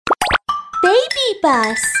Baby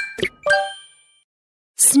Bus.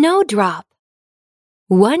 Snowdrop.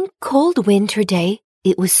 One cold winter day,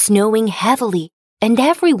 it was snowing heavily, and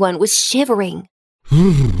everyone was shivering.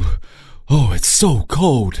 Oh, it's so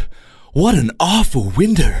cold. What an awful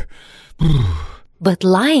winter. But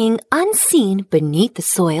lying unseen beneath the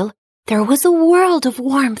soil, there was a world of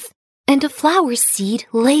warmth, and a flower seed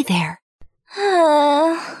lay there.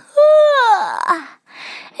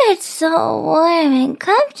 It's so warm and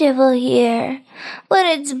comfortable here, but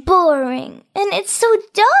it's boring and it's so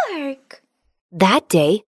dark. That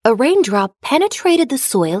day, a raindrop penetrated the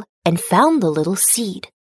soil and found the little seed.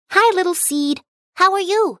 Hi, little seed. How are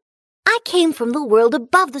you? I came from the world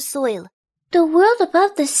above the soil. The world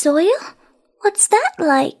above the soil? What's that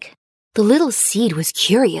like? The little seed was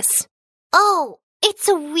curious. Oh, it's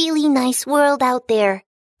a really nice world out there.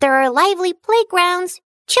 There are lively playgrounds,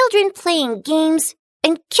 children playing games,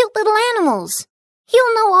 and cute little animals.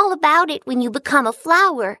 You'll know all about it when you become a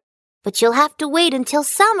flower, but you'll have to wait until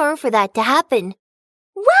summer for that to happen.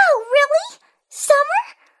 Wow, really? Summer?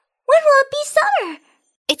 When will it be summer?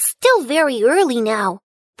 It's still very early now,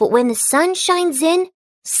 but when the sun shines in,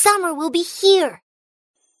 summer will be here.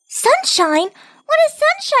 Sunshine? What does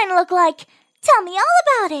sunshine look like? Tell me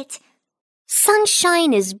all about it.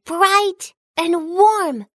 Sunshine is bright and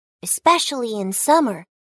warm, especially in summer.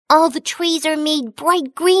 All the trees are made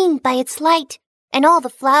bright green by its light, and all the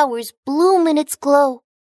flowers bloom in its glow.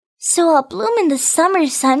 So I'll bloom in the summer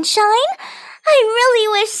sunshine? I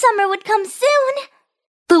really wish summer would come soon.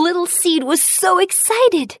 The little seed was so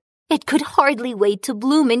excited. It could hardly wait to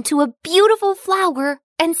bloom into a beautiful flower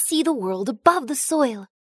and see the world above the soil.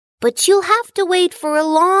 But you'll have to wait for a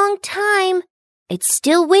long time. It's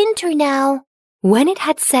still winter now. When it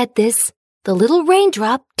had said this, the little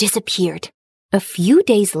raindrop disappeared. A few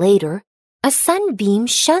days later, a sunbeam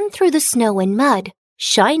shone through the snow and mud,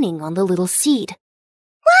 shining on the little seed.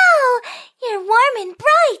 Wow, you're warm and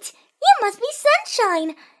bright. You must be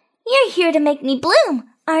sunshine. You're here to make me bloom,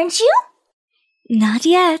 aren't you? Not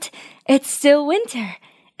yet. It's still winter.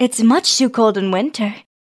 It's much too cold in winter.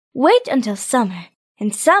 Wait until summer.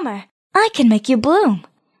 In summer, I can make you bloom.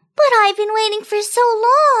 But I've been waiting for so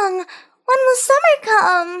long. When will summer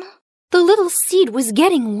come? The little seed was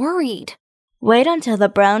getting worried. Wait until the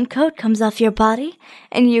brown coat comes off your body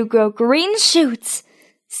and you grow green shoots.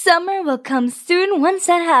 Summer will come soon once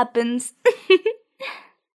that happens.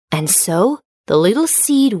 And so the little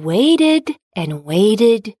seed waited and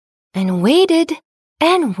waited and waited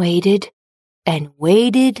and waited and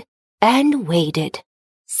waited and waited.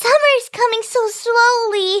 Summer's coming so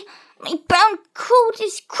slowly. My brown coat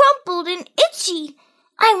is crumpled and itchy.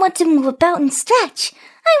 I want to move about and stretch.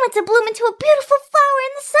 I want to bloom into a beautiful flower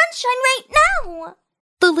in the sunshine right now.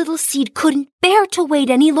 The little seed couldn't bear to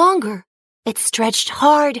wait any longer. It stretched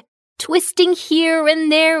hard, twisting here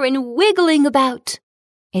and there and wiggling about.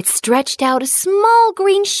 It stretched out a small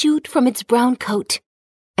green shoot from its brown coat.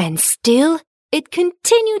 And still, it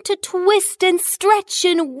continued to twist and stretch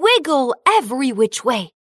and wiggle every which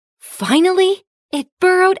way. Finally, it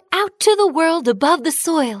burrowed out to the world above the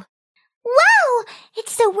soil. Wow!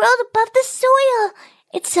 It's the world above the soil.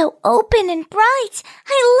 It's so open and bright.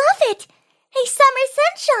 I love it. Hey, summer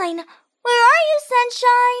sunshine. Where are you,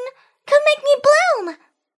 sunshine? Come make me bloom.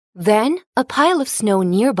 Then a pile of snow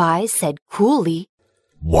nearby said coolly,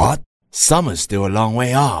 What? Summer's still a long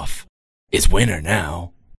way off. It's winter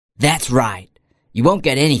now. That's right. You won't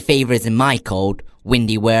get any favors in my cold,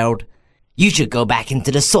 windy world. You should go back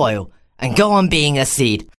into the soil and go on being a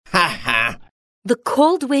seed. Ha ha! The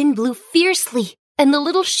cold wind blew fiercely, and the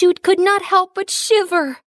little shoot could not help but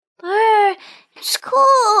shiver. Brr, it's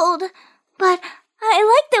cold. But I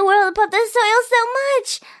like the world above the soil so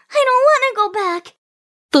much. I don't want to go back.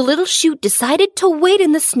 The little shoot decided to wait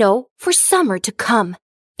in the snow for summer to come.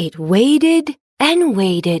 It waited and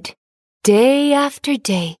waited, day after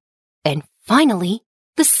day, and finally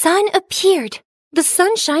the sun appeared. The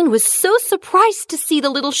sunshine was so surprised to see the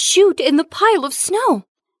little shoot in the pile of snow.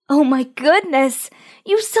 Oh my goodness!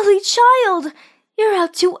 You silly child! You're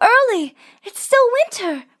out too early! It's still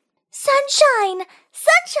winter! Sunshine!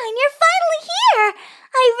 Sunshine, you're finally here!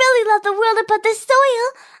 I really love the world above the soil.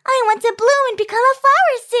 I want to bloom and become a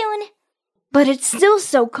flower soon. But it's still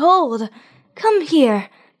so cold. Come here.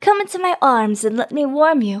 Come into my arms and let me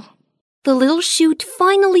warm you. The little shoot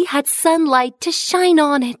finally had sunlight to shine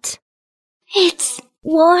on it. It's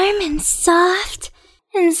warm and soft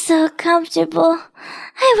and so comfortable.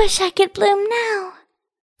 I wish I could bloom now.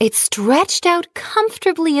 It stretched out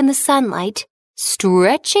comfortably in the sunlight,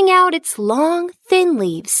 stretching out its long, thin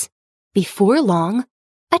leaves. Before long,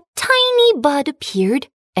 a tiny bud appeared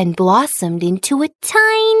and blossomed into a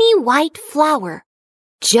tiny white flower.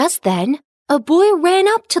 Just then, a boy ran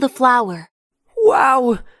up to the flower.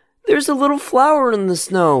 Wow, there's a little flower in the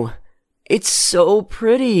snow. It's so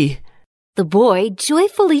pretty. The boy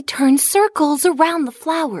joyfully turned circles around the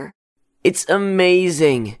flower. It's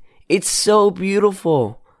amazing. It's so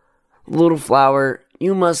beautiful. Little flower,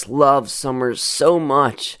 you must love summer so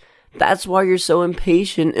much. That's why you're so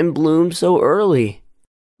impatient and bloom so early.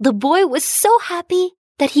 The boy was so happy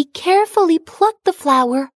that he carefully plucked the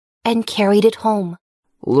flower and carried it home.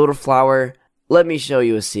 Little flower, let me show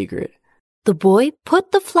you a secret. The boy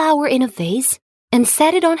put the flower in a vase and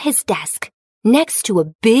set it on his desk next to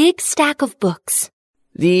a big stack of books.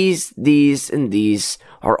 These, and these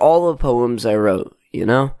are all the poems I wrote, you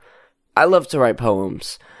know? I love to write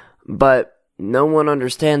poems, but no one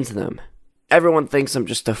understands them. Everyone thinks I'm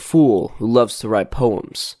just a fool who loves to write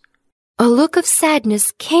poems. A look of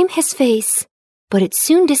sadness came his face, but it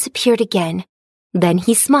soon disappeared again. Then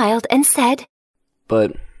he smiled and said,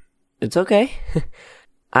 But it's okay.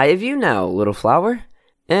 I have you now, little flower,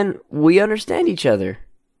 and we understand each other,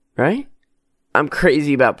 right? I'm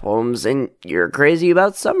crazy about poems, and you're crazy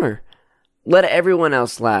about summer. Let everyone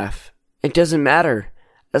else laugh. It doesn't matter,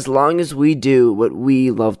 as long as we do what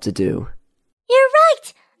we love to do. You're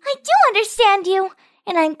right. I do understand you,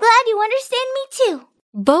 and I'm glad you understand me too.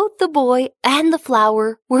 Both the boy and the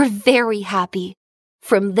flower were very happy.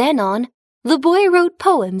 From then on, the boy wrote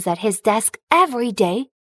poems at his desk every day,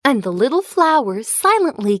 and the little flower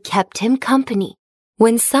silently kept him company.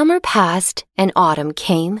 When summer passed and autumn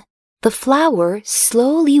came, the flower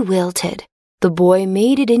slowly wilted. The boy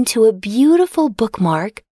made it into a beautiful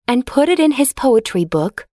bookmark and put it in his poetry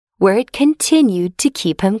book, where it continued to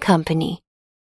keep him company.